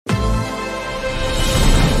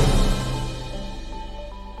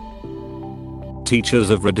teachers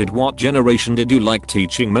of Reddit, what generation did you like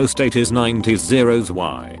teaching most? 80s, 90s, zeros,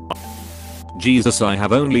 why? Jesus, I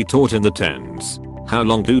have only taught in the 10s. How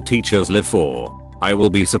long do teachers live for? I will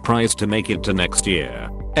be surprised to make it to next year.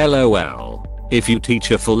 LOL. If you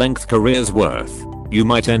teach a full-length career's worth, you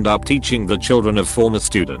might end up teaching the children of former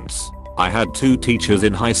students. I had 2 teachers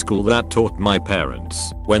in high school that taught my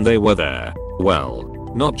parents when they were there. Well,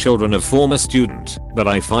 not children of former student, but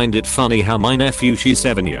I find it funny how my nephew, she's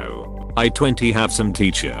 7 yo. I 20 have some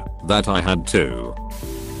teacher that I had too.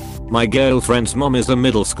 My girlfriend's mom is a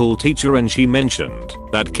middle school teacher and she mentioned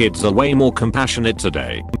that kids are way more compassionate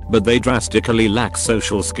today, but they drastically lack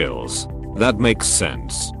social skills. That makes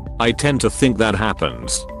sense. I tend to think that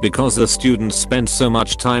happens because the students spend so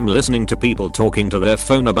much time listening to people talking to their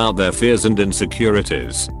phone about their fears and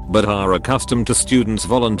insecurities, but are accustomed to students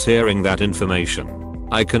volunteering that information.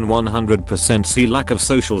 I can 100% see lack of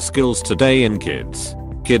social skills today in kids.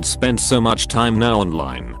 Kids spend so much time now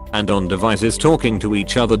online and on devices talking to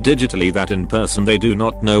each other digitally that in person they do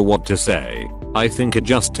not know what to say. I think it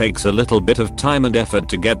just takes a little bit of time and effort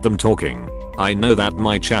to get them talking. I know that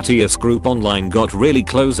my chattiest group online got really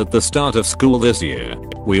close at the start of school this year.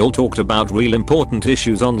 We all talked about real important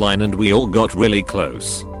issues online and we all got really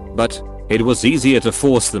close. But it was easier to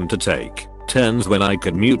force them to take turns when I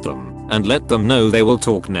could mute them and let them know they will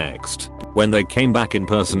talk next. When they came back in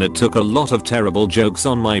person, it took a lot of terrible jokes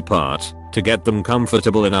on my part to get them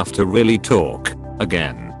comfortable enough to really talk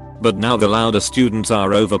again. But now the louder students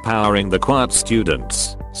are overpowering the quiet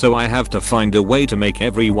students, so I have to find a way to make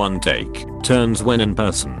everyone take turns when in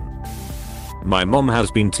person. My mom has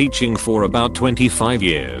been teaching for about 25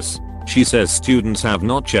 years. She says students have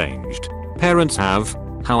not changed. Parents have.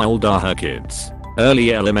 How old are her kids?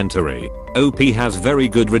 Early elementary. OP has very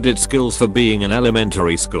good Reddit skills for being in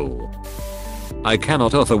elementary school. I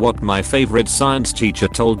cannot offer what my favorite science teacher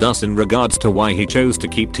told us in regards to why he chose to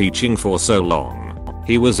keep teaching for so long.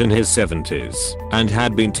 He was in his 70s and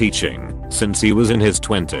had been teaching since he was in his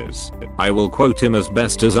 20s. I will quote him as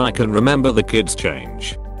best as I can remember: the kids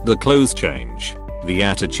change, the clothes change, the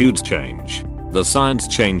attitudes change, the science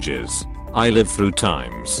changes. I lived through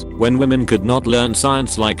times when women could not learn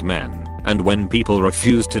science like men, and when people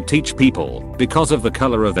refused to teach people because of the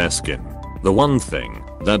color of their skin. The one thing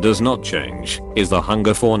that does not change is the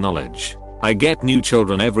hunger for knowledge. I get new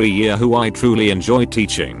children every year who I truly enjoy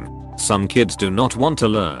teaching. Some kids do not want to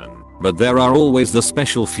learn, but there are always the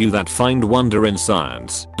special few that find wonder in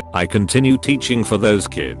science. I continue teaching for those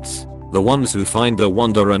kids, the ones who find the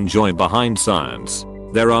wonder and joy behind science.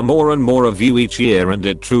 There are more and more of you each year and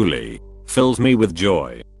it truly fills me with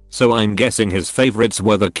joy. So I'm guessing his favorites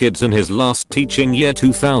were the kids in his last teaching year,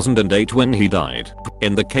 2008, when he died.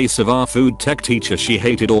 In the case of our food tech teacher, she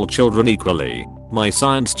hated all children equally. My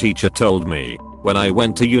science teacher told me when I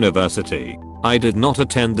went to university, I did not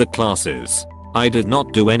attend the classes. I did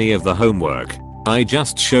not do any of the homework. I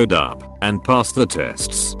just showed up and passed the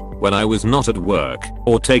tests. When I was not at work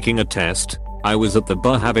or taking a test, I was at the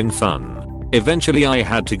bar having fun. Eventually I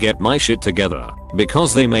had to get my shit together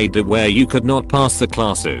because they made it where you could not pass the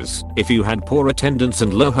classes if you had poor attendance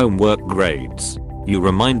and low homework grades. You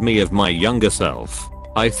remind me of my younger self.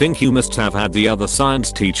 I think you must have had the other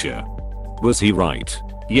science teacher. Was he right?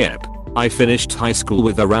 Yep. I finished high school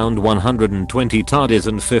with around 120 tardies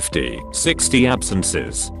and 50-60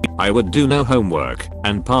 absences. I would do no homework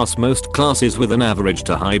and pass most classes with an average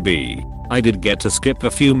to high B. I did get to skip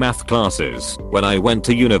a few math classes when I went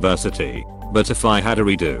to university, but if I had a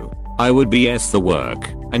redo, I would BS the work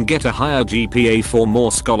and get a higher GPA for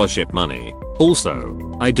more scholarship money.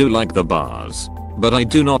 Also, I do like the bars, but I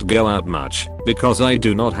do not go out much because I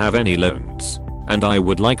do not have any loans. And I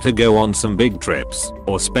would like to go on some big trips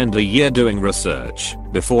or spend a year doing research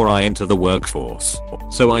before I enter the workforce.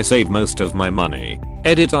 So I save most of my money.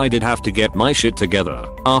 Edit: I did have to get my shit together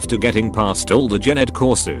after getting past all the gen ed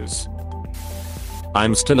courses.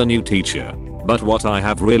 I'm still a new teacher, but what I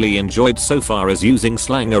have really enjoyed so far is using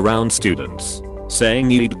slang around students. Saying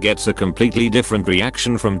yeet gets a completely different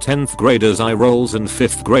reaction from 10th graders eye rolls and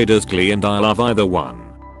 5th graders glee, and I love either one.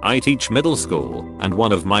 I teach middle school, and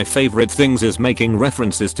one of my favorite things is making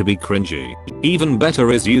references to be cringy. Even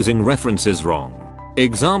better is using references wrong.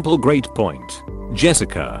 Example: great point,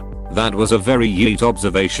 Jessica. That was a very yeet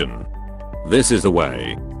observation. This is the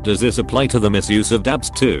way. Does this apply to the misuse of dabs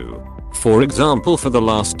too? For example, for the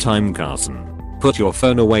last time, Carson, put your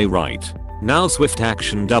phone away right now. Swift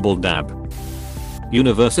action double dab.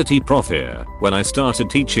 University prof here. When I started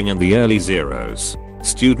teaching in the early zeros,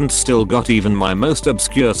 students still got even my most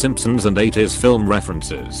obscure Simpsons and 80s film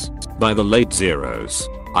references. By the late zeros,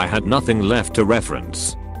 I had nothing left to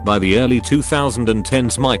reference. By the early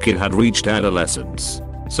 2010s my kid had reached adolescence.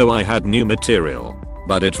 So I had new material.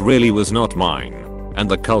 But it really was not mine. And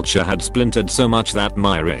the culture had splintered so much that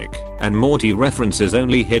my Rick and Morty references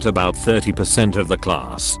only hit about 30% of the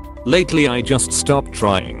class. Lately I just stopped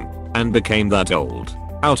trying and became that old,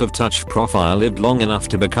 out of touch profile lived long enough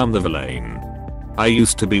to become the villain. I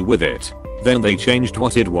used to be with it. Then they changed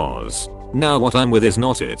what it was. Now what I'm with is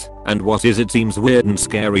not it, and what is it seems weird and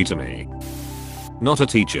scary to me. Not a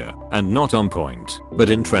teacher, and not on point, but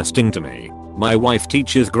interesting to me. My wife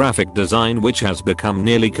teaches graphic design, which has become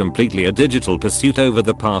nearly completely a digital pursuit over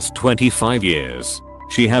the past 25 years.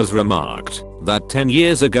 She has remarked that 10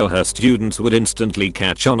 years ago her students would instantly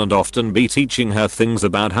catch on and often be teaching her things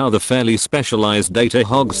about how the fairly specialized data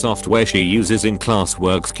hog software she uses in class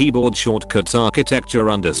works, keyboard shortcuts,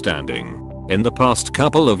 architecture understanding. In the past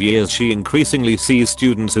couple of years she increasingly sees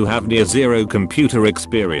students who have near zero computer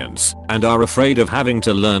experience and are afraid of having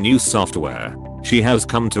to learn new software. She has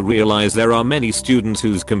come to realize there are many students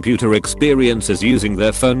whose computer experience is using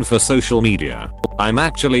their phone for social media. I'm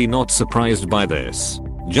actually not surprised by this.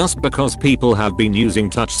 Just because people have been using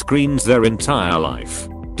touchscreens their entire life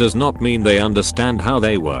does not mean they understand how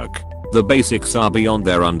they work. The basics are beyond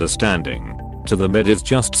their understanding. To them it is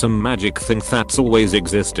just some magic thing that's always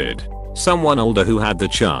existed. Someone older who had the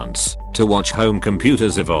chance to watch home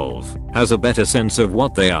computers evolve has a better sense of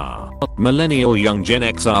what they are. Millennial young Gen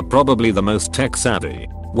X are probably the most tech savvy.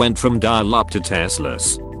 Went from dial-up to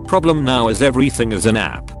Teslas. Problem now is everything is an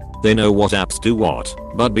app. They know what apps do what,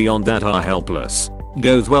 but beyond that are helpless.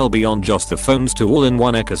 Goes well beyond just the phones to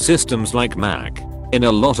all-in-one ecosystems like Mac. In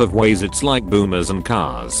a lot of ways it's like boomers and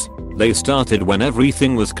cars. They started when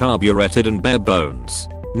everything was carbureted and bare bones.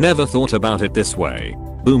 Never thought about it this way.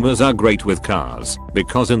 Boomers are great with cars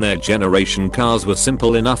because in their generation cars were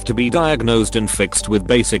simple enough to be diagnosed and fixed with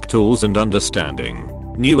basic tools and understanding.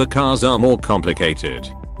 Newer cars are more complicated,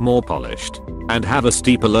 more polished, and have a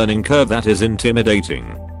steeper learning curve that is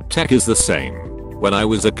intimidating. Tech is the same. When I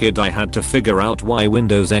was a kid I had to figure out why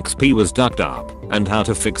Windows XP was ducked up and how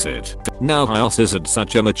to fix it. Now iOS is at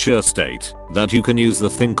such a mature state that you can use the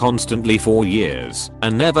thing constantly for years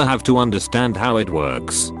and never have to understand how it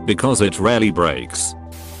works because it rarely breaks.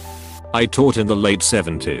 I taught in the late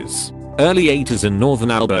 70s, early 80s in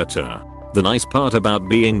northern Alberta. The nice part about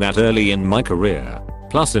being that early in my career,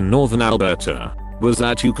 plus in northern Alberta, was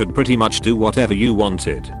that you could pretty much do whatever you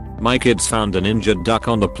wanted. My kids found an injured duck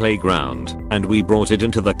on the playground and we brought it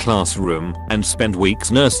into the classroom and spent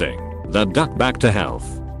weeks nursing that duck back to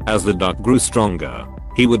health. As the duck grew stronger,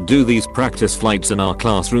 he would do these practice flights in our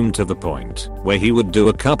classroom to the point where he would do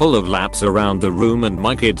a couple of laps around the room and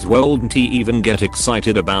my kids wouldn't even get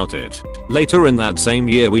excited about it. Later in that same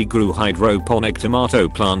year we grew hydroponic tomato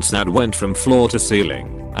plants that went from floor to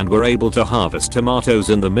ceiling and were able to harvest tomatoes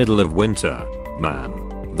in the middle of winter.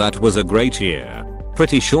 Man, that was a great year.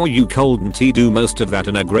 Pretty sure you couldn't do most of that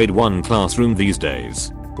in a grade 1 classroom these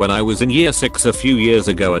days. When I was in year 6 a few years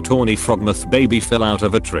ago a tawny frogmoth baby fell out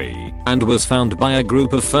of a tree and was found by a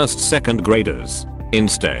group of 1st/2nd graders.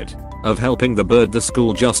 Instead of helping the bird the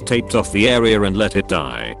school just taped off the area and let it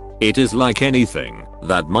die. It is like anything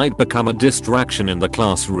that might become a distraction in the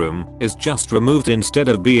classroom is just removed instead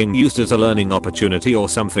of being used as a learning opportunity or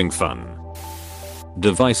something fun.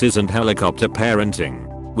 Devices and helicopter parenting,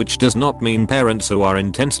 which does not mean parents who are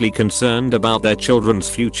intensely concerned about their children's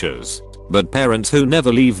futures, but parents who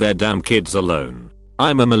never leave their damn kids alone.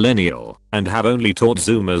 I'm a millennial and have only taught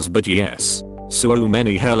Zoomers, but yes, so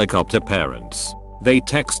many helicopter parents. They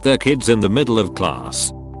text their kids in the middle of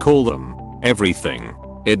class, call them, everything.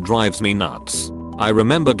 It drives me nuts. I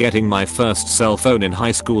remember getting my first cell phone in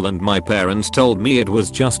high school and my parents told me it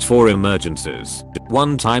was just for emergencies.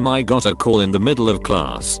 One time I got a call in the middle of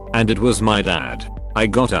class and it was my dad. I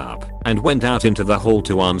got up and went out into the hall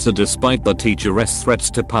to answer despite the teacher's threats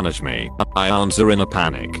to punish me. I answer in a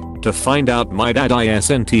panic to find out my dad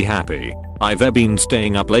isn't happy. I've been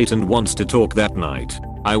staying up late and wants to talk that night.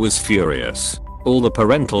 I was furious. All the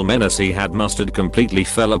parental menace he had mustered completely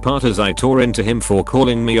fell apart as I tore into him for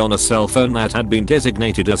calling me on a cell phone that had been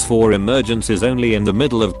designated as for emergencies only in the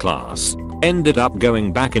middle of class. Ended up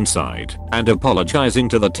going back inside and apologizing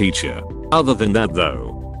to the teacher. Other than that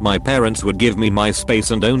though, my parents would give me my space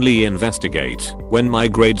and only investigate when my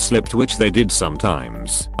grade slipped, which they did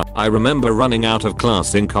sometimes. I remember running out of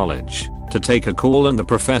class in college to take a call and the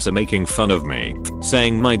professor making fun of me,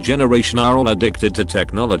 saying my generation are all addicted to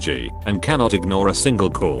technology and cannot ignore a single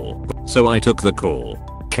call. So I took the call,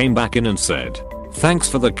 came back in and said, "Thanks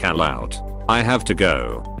for the call out. I have to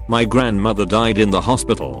go. My grandmother died in the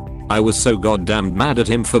hospital." I was so goddamn mad at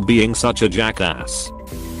him for being such a jackass.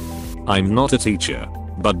 I'm not a teacher,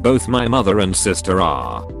 but both my mother and sister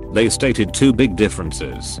are. They stated two big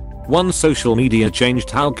differences. One, social media changed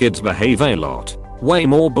how kids behave a lot. Way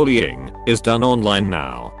more bullying is done online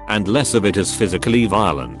now, and less of it is physically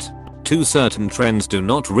violent. Two, certain trends do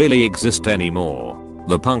not really exist anymore.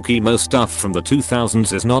 The punk emo stuff from the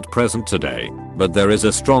 2000s is not present today, but there is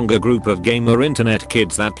a stronger group of gamer internet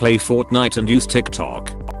kids that play Fortnite and use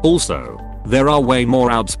TikTok. Also, there are way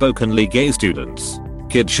more outspokenly gay students.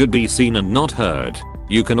 Kids should be seen and not heard.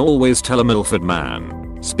 You can always tell a Milford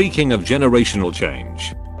man. Speaking of generational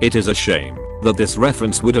change, it is a shame that this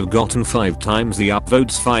reference would have gotten 5 times the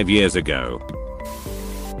upvotes 5 years ago.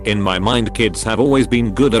 In my mind, kids have always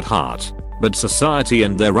been good at heart, but society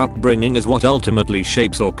and their upbringing is what ultimately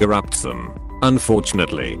shapes or corrupts them.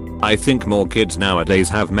 Unfortunately, I think more kids nowadays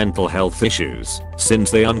have mental health issues,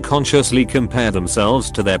 since they unconsciously compare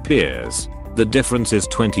themselves to their peers. The difference is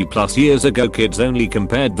 20+ years ago kids only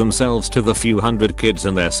compared themselves to the few hundred kids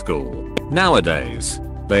in their school. Nowadays,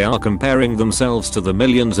 they are comparing themselves to the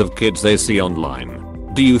millions of kids they see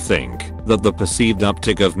online. Do you think that the perceived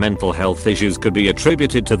uptick of mental health issues could be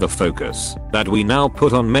attributed to the focus that we now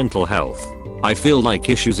put on mental health? I feel like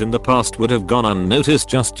issues in the past would have gone unnoticed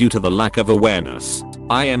just due to the lack of awareness.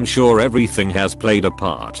 I am sure everything has played a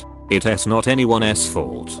part. It's not anyone's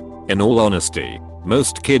fault. In all honesty,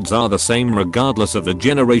 most kids are the same regardless of the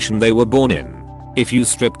generation they were born in. If you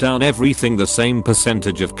strip down everything, the same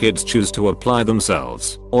percentage of kids choose to apply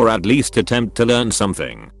themselves, or at least attempt to learn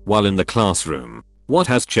something, while in the classroom. What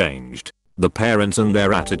has changed? The parents and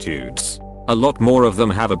their attitudes. A lot more of them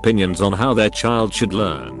have opinions on how their child should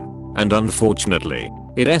learn. And unfortunately,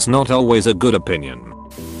 it's not always a good opinion.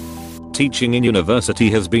 Teaching in university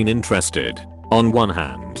has been interesting. On one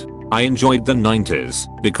hand, I enjoyed the 90s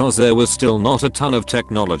because there was still not a ton of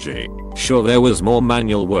technology. Sure, there was more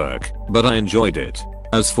manual work, but I enjoyed it.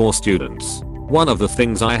 As for students, one of the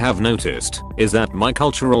things I have noticed is that my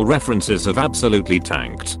cultural references have absolutely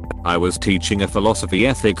tanked. I was teaching a philosophy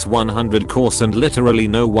ethics 100 course and literally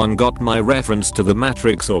no one got my reference to The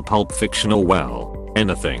Matrix or Pulp Fiction or well,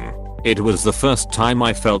 anything. It was the first time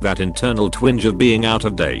I felt that internal twinge of being out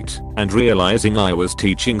of date and realizing I was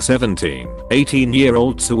teaching 17,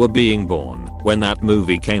 18-year-olds who were being born when that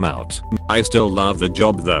movie came out. I still love the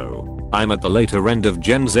job though. I'm at the later end of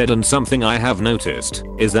Gen Z, and something I have noticed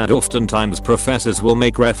is that oftentimes professors will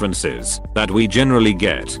make references that we generally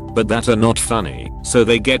get but that are not funny, so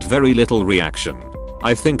they get very little reaction.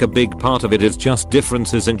 I think a big part of it is just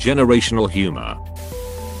differences in generational humor.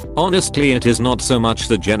 Honestly, it is not so much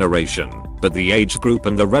the generation, but the age group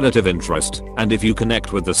and the relative interest, and if you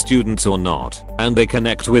connect with the students or not, and they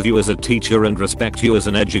connect with you as a teacher and respect you as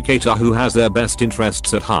an educator who has their best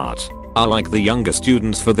interests at heart. I like the younger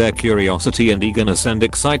students for their curiosity and eagerness and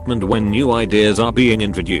excitement when new ideas are being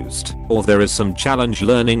introduced, or there is some challenge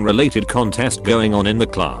learning related contest going on in the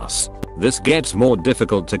class. This gets more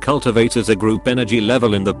difficult to cultivate as a group energy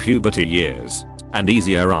level in the puberty years, and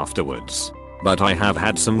easier afterwards. But I have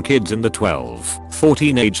had some kids in the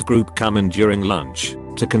 12-14 age group come in during lunch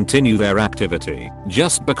to continue their activity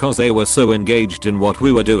just because they were so engaged in what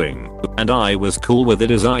we were doing, and I was cool with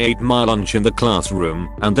it as I ate my lunch in the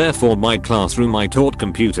classroom, and therefore my classroom I taught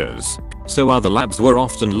computers, so other labs were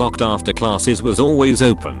often locked after classes was always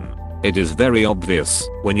open. It is very obvious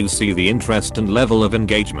when you see the interest and level of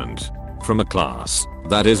engagement from a class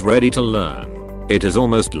that is ready to learn. It is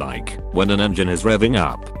almost like when an engine is revving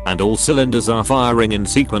up and all cylinders are firing in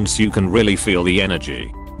sequence, you can really feel the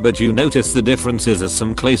energy. But you notice the differences as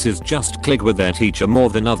some classes just click with their teacher more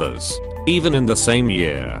than others, even in the same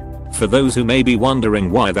year. For those who may be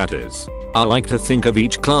wondering why that is, I like to think of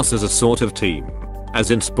each class as a sort of team.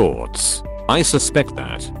 As in sports, I suspect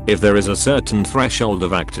that if there is a certain threshold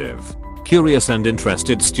of active, curious and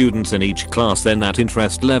interested students in each class, then that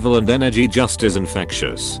interest level and energy just is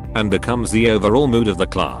infectious and becomes the overall mood of the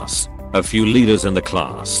class. A few leaders in the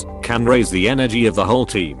class can raise the energy of the whole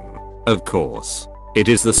team. Of course, it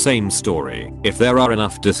is the same story if there are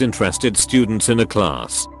enough disinterested students in a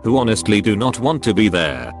class who honestly do not want to be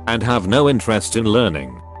there and have no interest in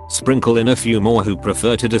learning. Sprinkle in a few more who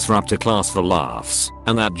prefer to disrupt a class for laughs,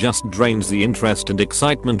 and that just drains the interest and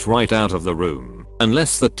excitement right out of the room.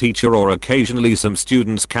 Unless the teacher or occasionally some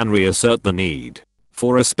students can reassert the need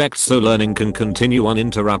for respect so learning can continue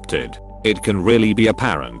uninterrupted. It can really be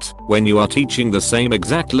apparent when you are teaching the same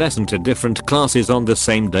exact lesson to different classes on the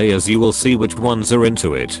same day, as you will see which ones are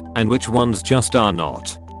into it and which ones just are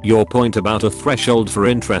not. Your point about a threshold for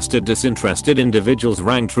interested disinterested individuals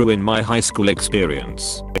rang true in my high school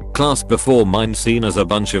experience. Class before mine seen as a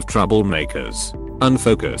bunch of troublemakers,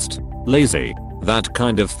 unfocused, lazy, that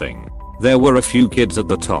kind of thing. There were a few kids at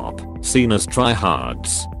the top seen as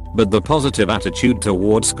tryhards. But the positive attitude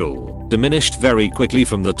toward school diminished very quickly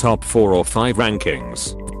from the top 4 or 5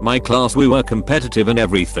 rankings. My class, we were competitive in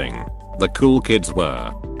everything. The cool kids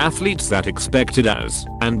were athletes that expected A's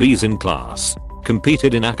and B's in class,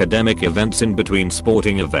 competed in academic events in between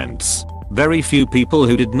sporting events. Very few people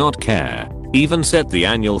who did not care, even set the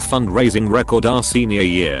annual fundraising record our senior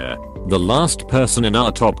year. The last person in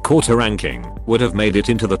our top quarter ranking would have made it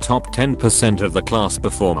into the top 10% of the class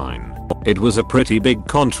before mine. It was a pretty big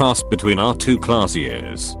contrast between our 2 class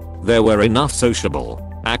years. There were enough sociable,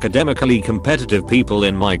 academically competitive people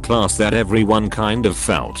in my class that everyone kind of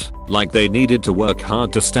felt like they needed to work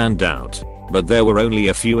hard to stand out. But there were only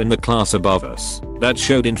a few in the class above us that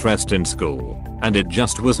showed interest in school, and it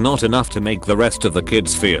just was not enough to make the rest of the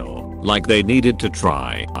kids feel like they needed to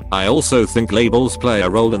try. I also think labels play a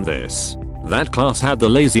role in this. That class had the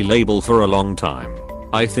lazy label for a long time.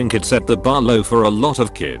 I think it set the bar low for a lot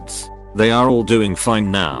of kids. They are all doing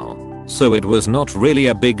fine now, so it was not really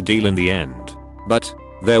a big deal in the end. But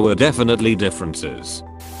there were definitely differences.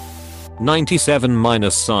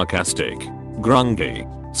 97- sarcastic, grungy,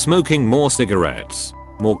 smoking more cigarettes,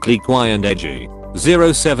 more cliquey and edgy.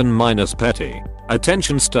 07- petty,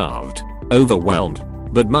 attention starved, overwhelmed,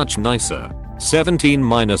 but much nicer.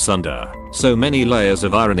 17- under, so many layers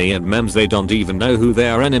of irony and memes they don't even know who they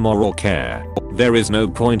are anymore or care. There is no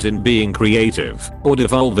point in being creative or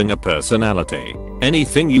devolving a personality.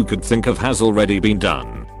 Anything you could think of has already been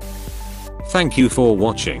done. Thank you for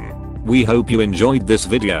watching. We hope you enjoyed this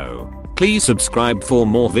video. Please subscribe for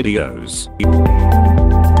more videos.